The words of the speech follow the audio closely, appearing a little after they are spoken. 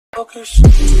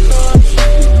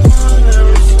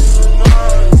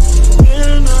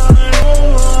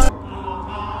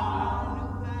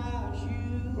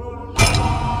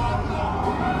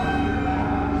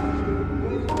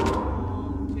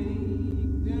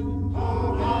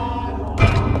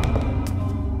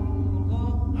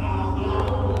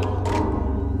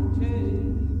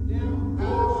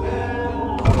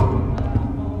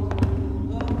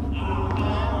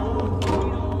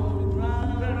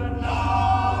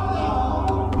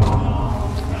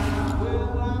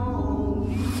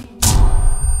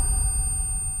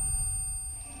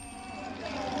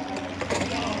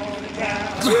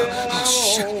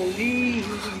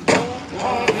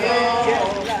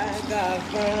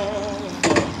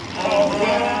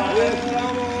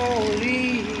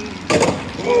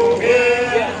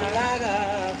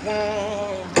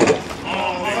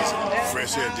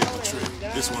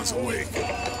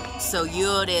So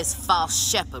you're this false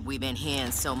shepherd we've been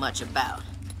hearing so much about.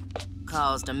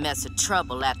 Caused a mess of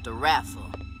trouble at the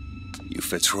raffle. You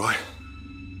Fitzroy?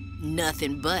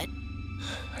 Nothing but.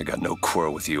 I got no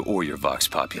quarrel with you or your Vox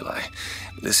Populi.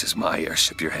 This is my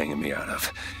airship you're hanging me out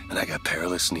of, and I got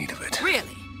perilous need of it.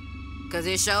 Really? Cause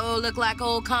it sure look like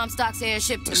old Comstock's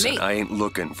airship to Listen, me. I ain't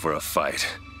looking for a fight.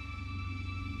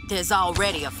 There's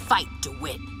already a fight,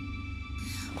 DeWitt.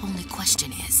 Only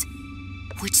question is,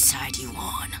 which side you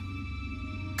on?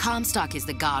 Comstock is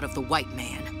the god of the white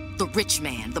man, the rich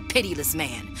man, the pitiless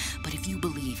man. But if you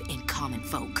believe in common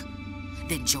folk,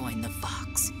 then join the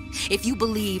Vox. If you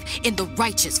believe in the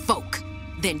righteous folk,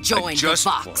 then join the Vox.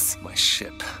 I just want my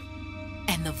ship.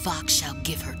 And the Vox shall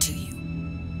give her to you.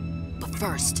 But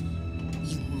first,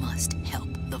 you must help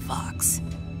the Vox.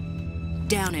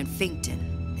 Down in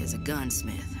Flinkton, there's a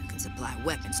gunsmith who can supply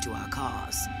weapons to our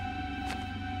cause.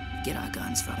 Get our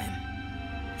guns from him,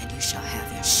 and you shall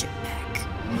have your ship back.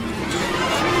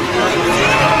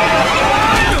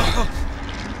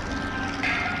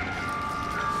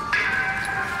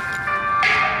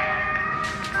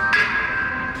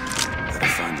 Better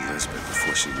find Elizabeth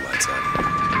before she lights out here.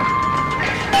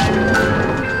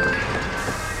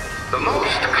 The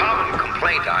most common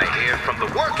complaint I hear from the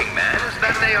working man is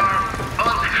that they are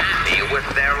unhappy with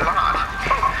their lot.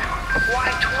 Why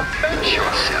torment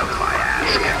yourself, I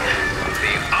ask?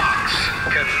 The ox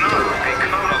cannot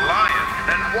become a lion,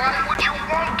 and why would you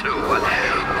want to? Who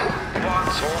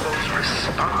wants all those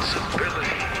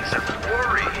responsibilities and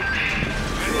worry?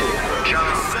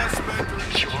 John,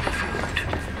 it's your food.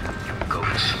 You go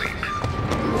to sleep.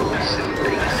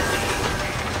 Simplicity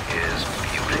is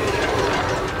beauty.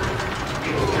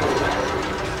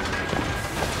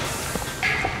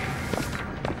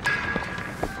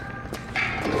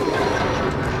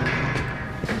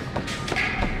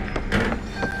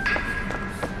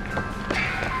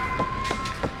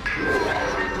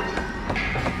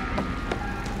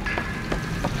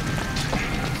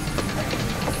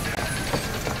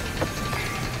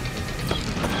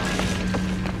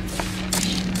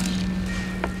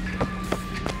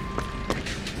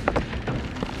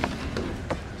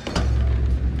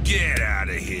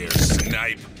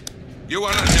 You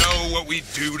wanna know what we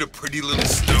do to pretty little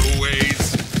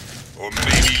stowaways? Or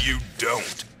maybe you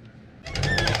don't.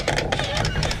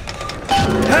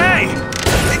 Hey!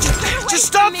 Just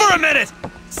stop for a minute!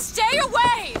 Stay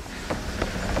away!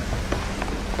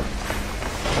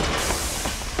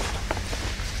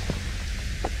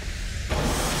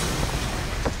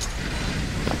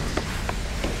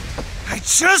 I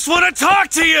just want to talk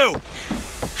to you!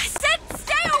 I said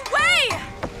stay away!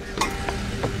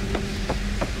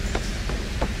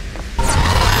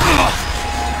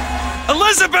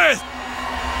 Elizabeth!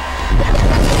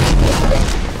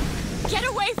 Get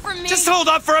away from me! Just hold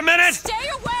up for a minute! Stay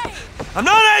away! I'm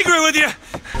not angry with you!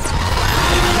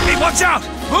 Hey, watch out!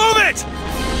 Move it!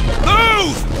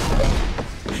 Move!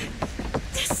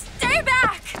 Stay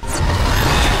back!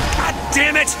 God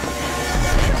damn it!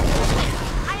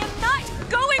 I am not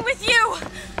going with you!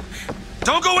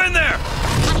 Don't go in there!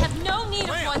 I have no need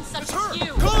of one such as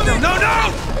you! No,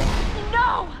 no!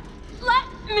 No! Let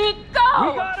me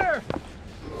go! We got her!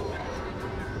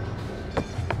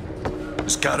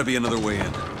 There's gotta be another way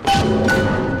in.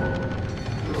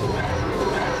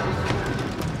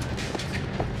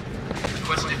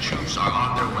 Requested troops are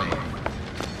on their way.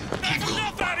 That's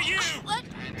enough out of you! Let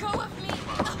go of me!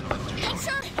 Get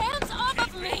your hands off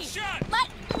of me! Shut! Let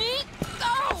me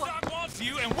go! Doc wants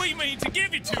you, and we mean to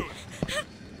give it to him.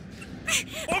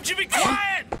 Won't you be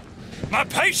quiet? My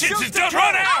patience is done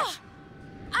run out!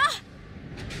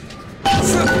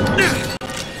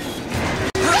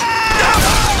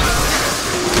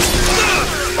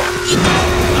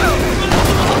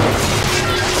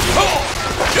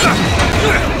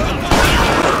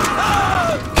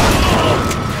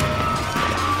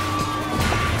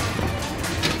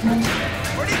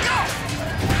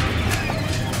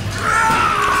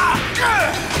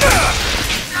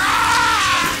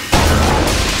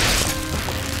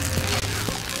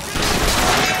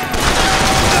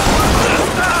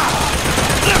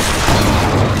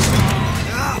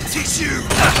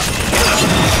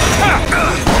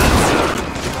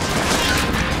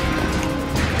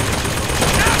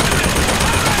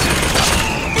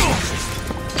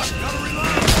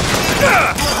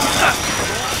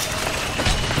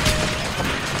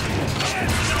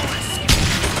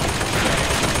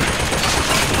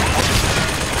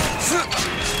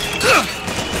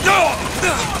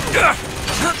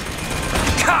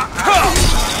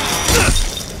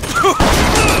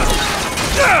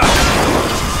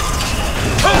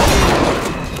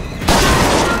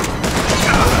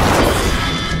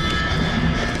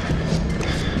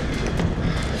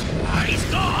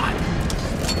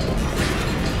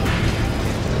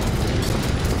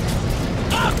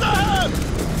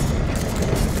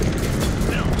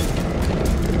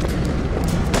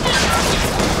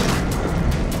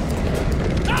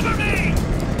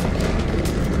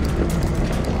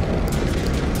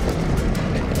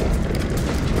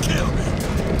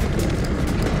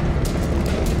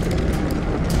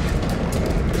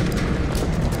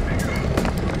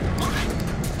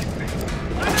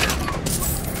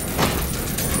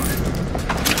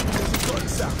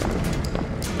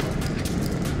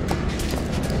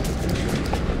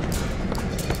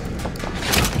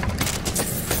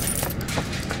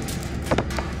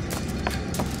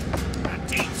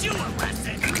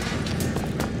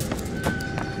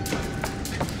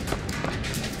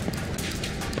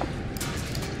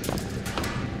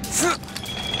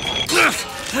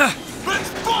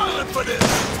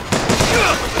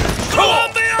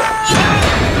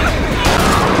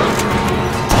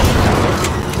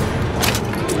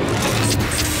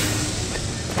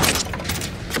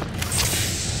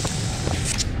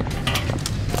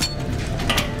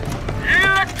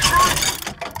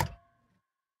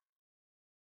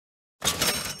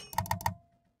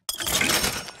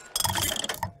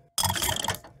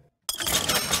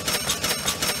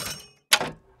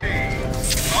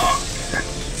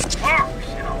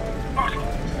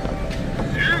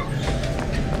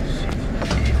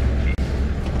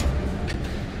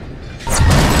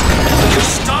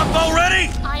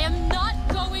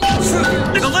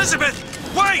 Elizabeth!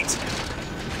 Wait!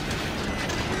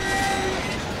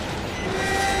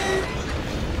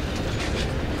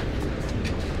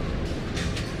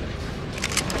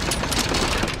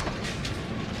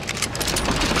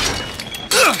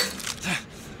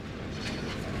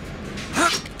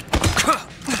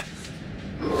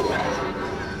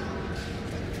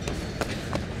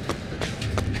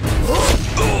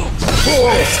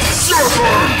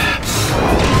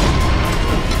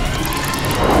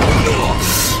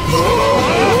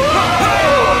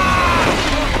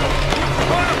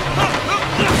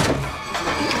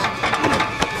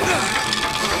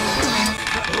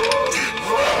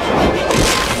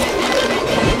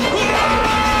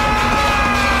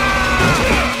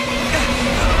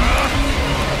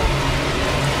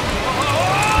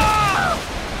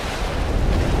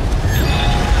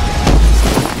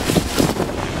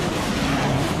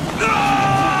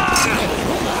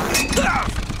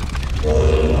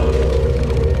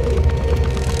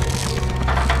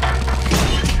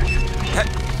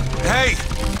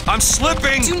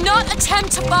 Slipping! Do not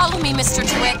attempt to follow me, Mr.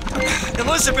 DeWitt.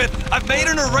 Elizabeth, I've made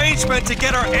an arrangement to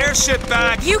get our airship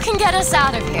back. You can get us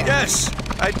out of here. Yes.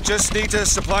 I just need to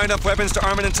supply enough weapons to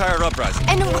arm an entire uprising.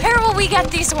 And where will we get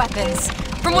these weapons?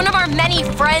 From one of our many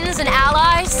friends and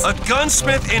allies? A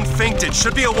gunsmith in Flinkton.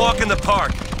 Should be a walk in the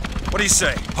park. What do you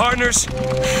say? Partners?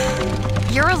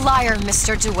 You're a liar,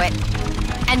 Mr. DeWitt.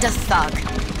 And a thug.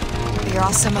 But you're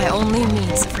also my only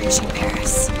means of reaching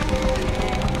Paris.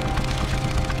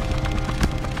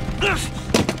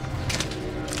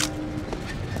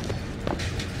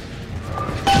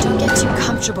 Don't get too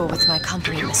comfortable with my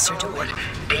company, Mr. DeWitt.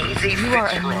 You are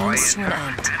a means to an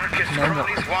end. No more.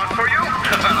 Want for you?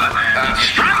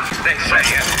 Strike, they say.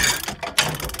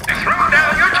 Throw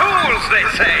down your tools, they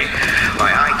say.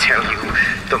 Why, I tell you,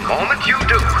 the moment you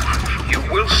do, you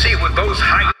will see with those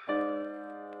high...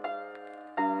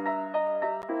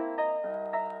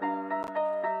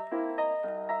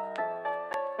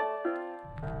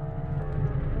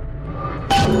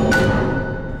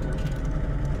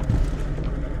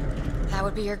 That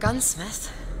would be your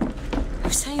gunsmith. Who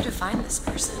sent you to find this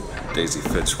person? Daisy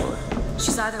Fitzroy.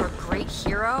 She's either a great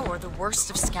hero or the worst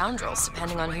of scoundrels,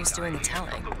 depending on who's doing the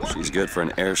telling. She's good for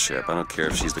an airship. I don't care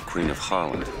if she's the Queen of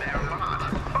Holland.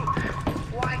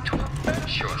 Why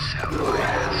torment yourself, I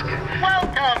ask?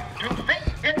 Welcome to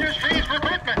Fake Industries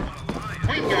Recruitment.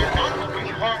 We are not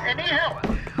looking for any help.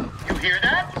 You hear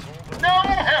that? No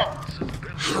help.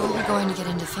 How are we going to get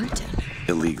into Flinkton?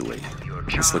 Illegally.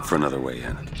 Let's look for another way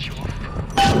in.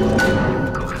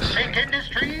 Fake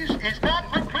Industries is not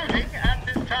recruiting at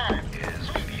this time.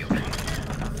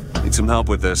 Need some help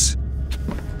with this.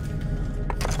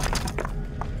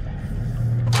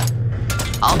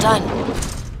 All done.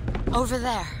 Over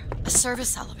there, a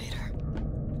service elevator.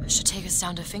 It should take us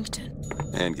down to Flinkton.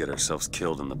 And get ourselves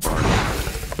killed in the barn.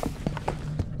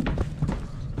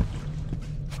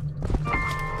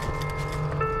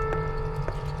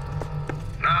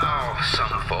 Now,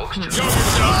 some folks just...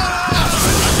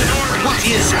 What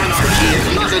is anarchy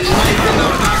if not a knife in the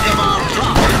back of our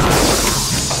pocket?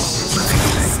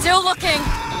 Still looking.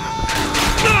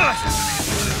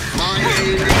 My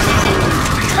aim is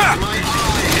my eyes.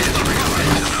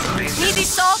 Need these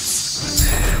salts?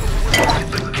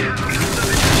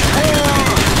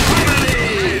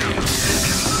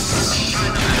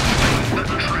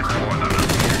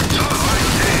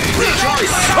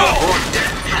 Rejoice, or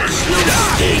death has no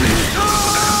sting.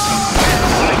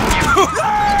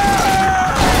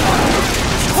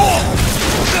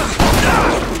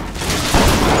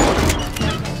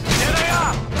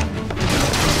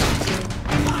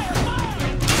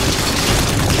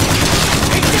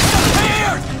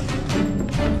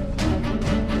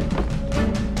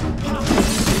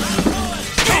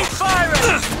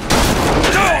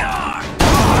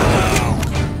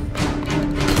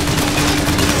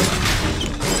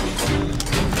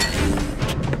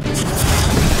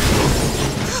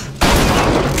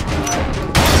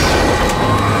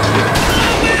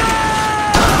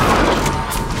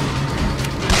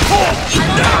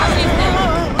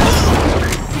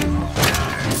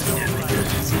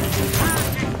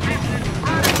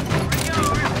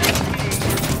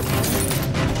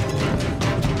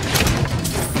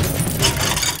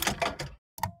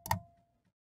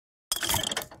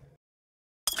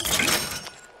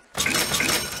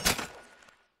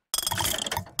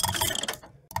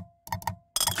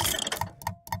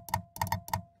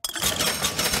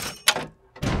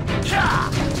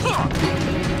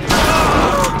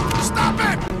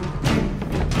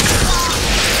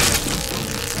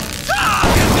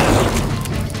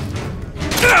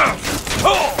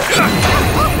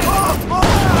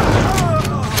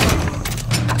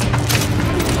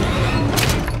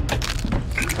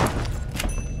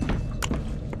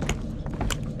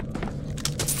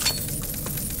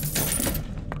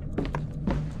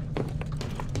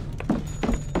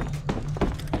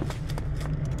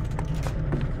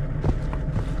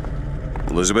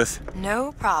 Elizabeth?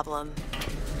 No problem.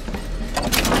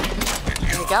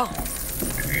 Here we go.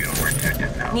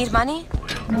 Need money?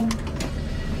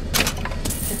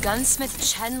 The gunsmith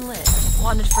Chen Lin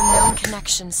wanted for known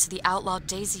connections to the outlaw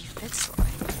Daisy Fitzroy.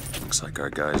 Looks like our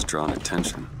guy's drawn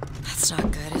attention. That's not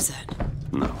good, is it?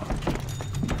 No.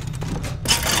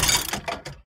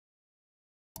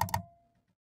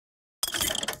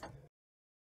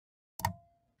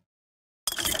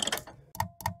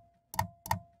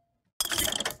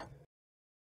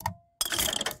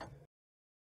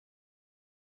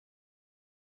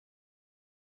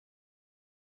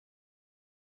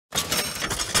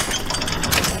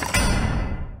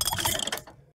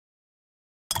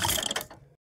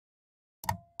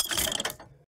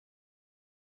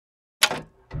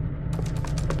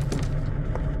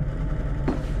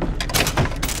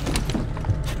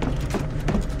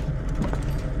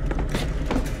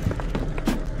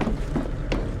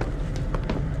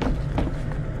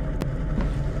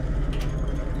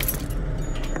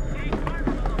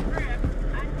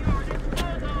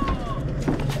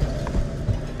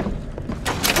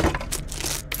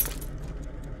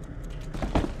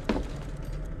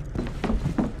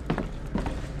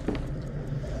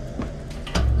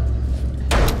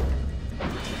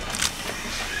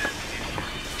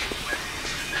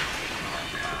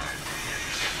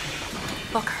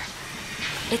 Booker,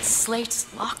 it's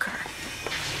Slate's locker.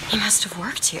 He must have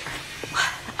worked here.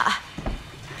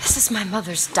 This is my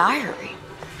mother's diary.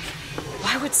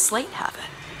 Why would Slate have it?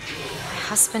 My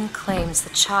husband claims the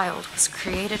child was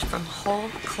created from whole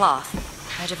cloth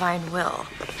by divine will.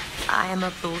 I am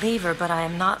a believer, but I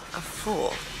am not a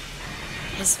fool.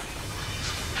 His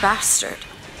bastard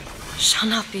shall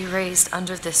not be raised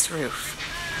under this roof.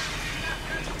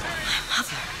 My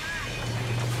mother.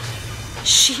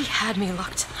 She had me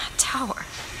locked in that tower.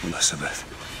 Elizabeth.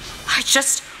 I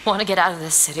just want to get out of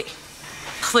this city.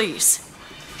 Please.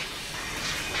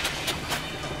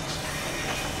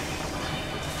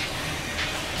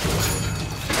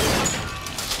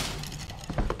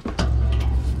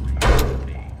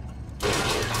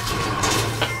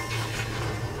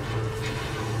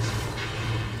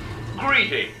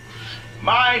 Greetings.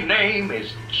 My name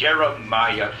is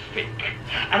Jeremiah Fink,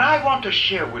 and I want to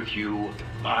share with you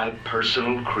my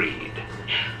personal creed.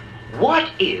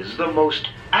 What is the most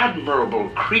admirable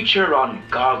creature on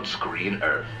God's green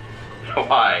earth?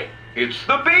 Why, it's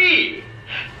the bee!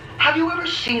 Have you ever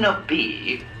seen a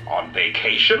bee on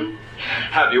vacation?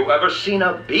 Have you ever seen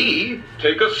a bee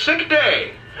take a sick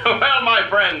day? Well, my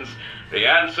friends, the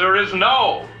answer is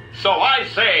no. So I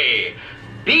say,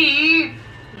 be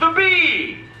the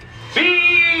bee!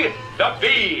 Be the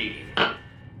bee!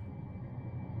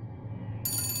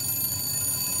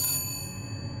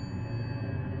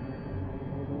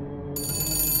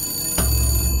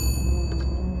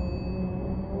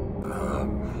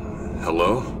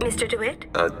 Hello? Mr. DeWitt?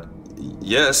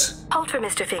 Yes? Hold for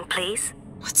Mr. Fink, please.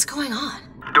 What's going on?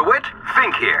 DeWitt,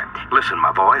 Fink here. Listen,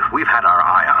 my boy, we've had our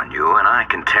eye on you, and I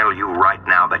can tell you right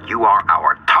now that you are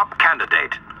our top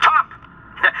candidate. Top!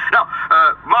 Now,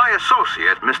 my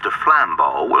associate, Mr.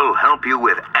 Flambeau, will help you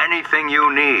with anything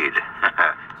you need.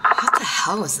 What the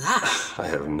hell was that? I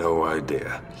have no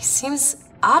idea. He seems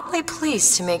oddly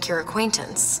pleased to make your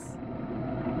acquaintance.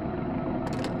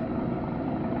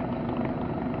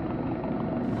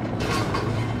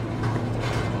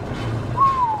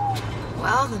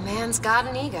 Well, the man's got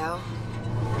an ego.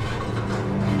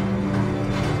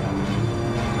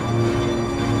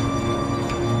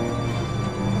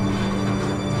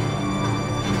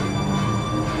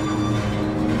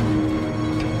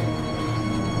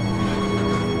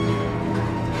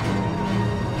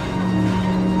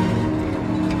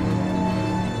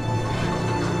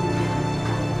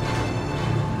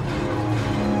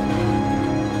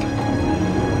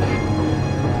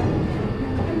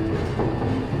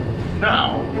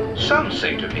 Some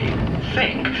say to me,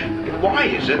 Fink, why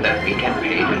is it that we get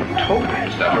paid in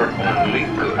tokens that are only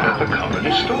good at the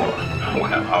company store?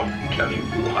 Well, I'll tell you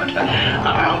what,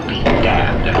 I'll be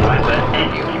damned if I let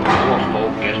any of you poor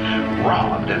folk get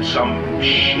robbed at some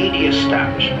shady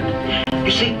establishment.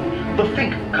 You see, the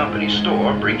Fink Company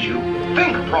store brings you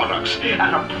Fink products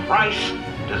at a price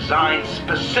designed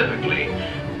specifically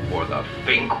for the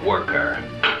Fink worker.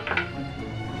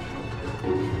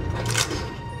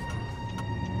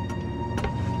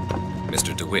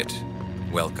 Mr. DeWitt,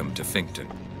 welcome to Flinkton.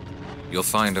 You'll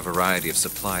find a variety of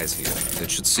supplies here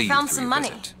that should see you Found through some your money.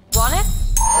 visit. Want it?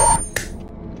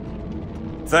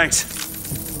 Thanks.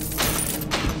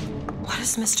 What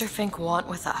does Mr. Fink want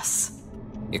with us?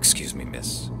 Excuse me,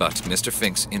 miss, but Mr.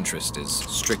 Fink's interest is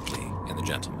strictly in the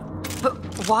gentleman. But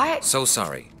why? So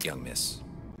sorry, young miss.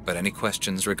 But any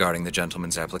questions regarding the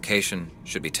gentleman's application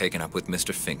should be taken up with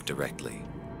Mr. Fink directly.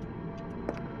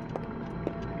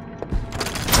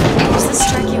 Does this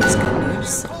strike you as good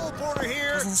news?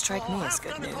 Doesn't strike me as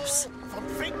good news.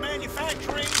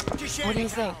 What do you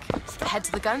think? Head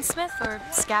to the gunsmith or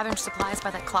scavenge supplies by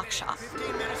that clock shop?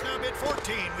 15 minutes now, bid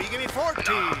 14. Will you give me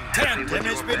 14? 10. 10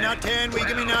 minutes bid, not 10. Will you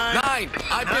give me 9? 9.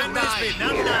 I bid 9. 9 minutes bid,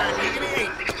 not 9. Will you give me 8?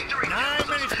 9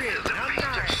 minutes bid, not 9.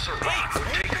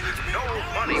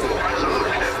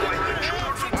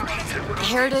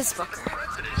 Here it is, Booker.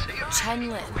 Chen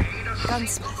Lin,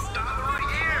 gunsmith.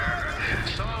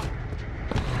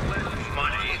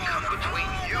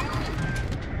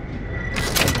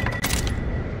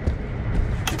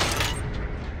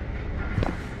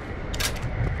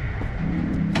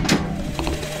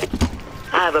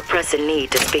 I have a pressing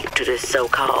need to speak to this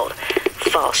so-called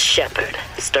false shepherd,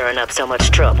 stirring up so much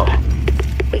trouble.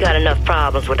 We got enough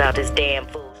problems without this damn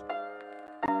fool.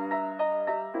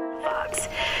 Vox.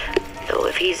 Though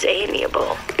if he's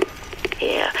amiable,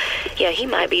 yeah, he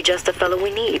might be just the fellow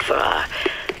we need for our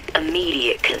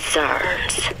immediate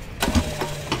concerns.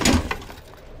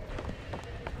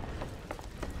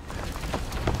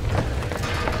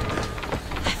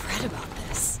 I've read about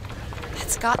this.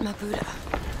 That's Gautama Buddha.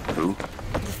 Who?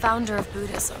 The founder of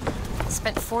Buddhism.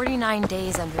 Spent 49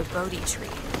 days under a Bodhi tree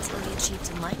until he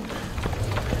achieved enlightenment.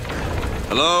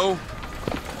 Hello?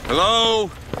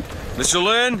 Hello? Mr.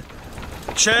 Lin?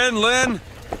 Chen Lin?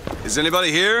 Is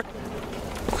anybody here?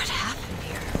 What happened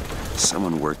here?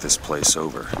 Someone worked this place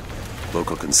over.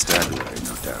 Local constabulary,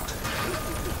 no doubt.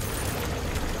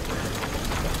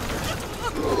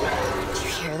 Do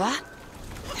you hear that?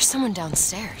 There's someone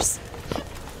downstairs.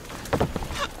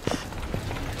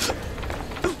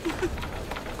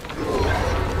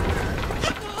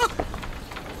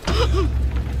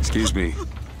 Excuse me.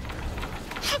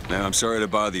 Now, I'm sorry to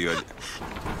bother you.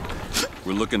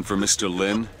 We're looking for Mr.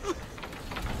 Lin.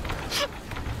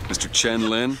 Mr. Chen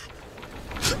Lin?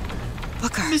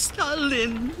 Booker. Mr.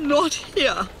 Lin, not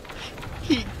here.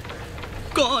 He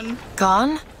gone.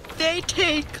 Gone? They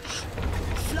take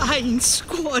flying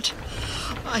squad.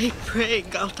 I pray,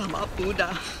 Gautama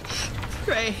Buddha.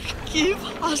 Pray, give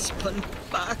husband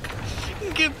back.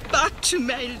 Give back to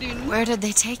my Lin. Where did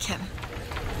they take him?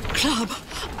 Club.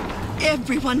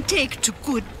 Everyone take to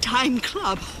good time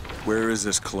club. Where is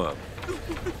this club?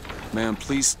 Ma'am,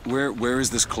 please, where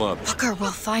is this club? Booker,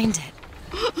 we'll find it.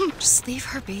 Just leave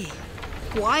her be.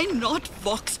 Why not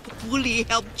Vox Populi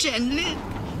help Chen Lin?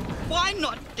 Why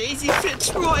not Daisy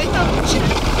Fitzroy help Chen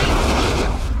Lin?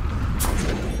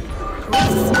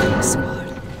 Who's the flying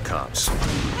squad? Cops.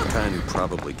 The kind who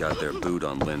probably got their boot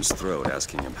on Lin's throat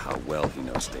asking him how well he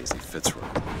knows Daisy Fitzroy.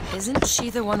 Isn't she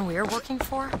the one we're working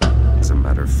for? As a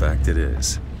matter of fact, it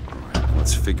is. All right,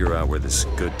 let's figure out where this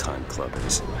good time club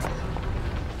is.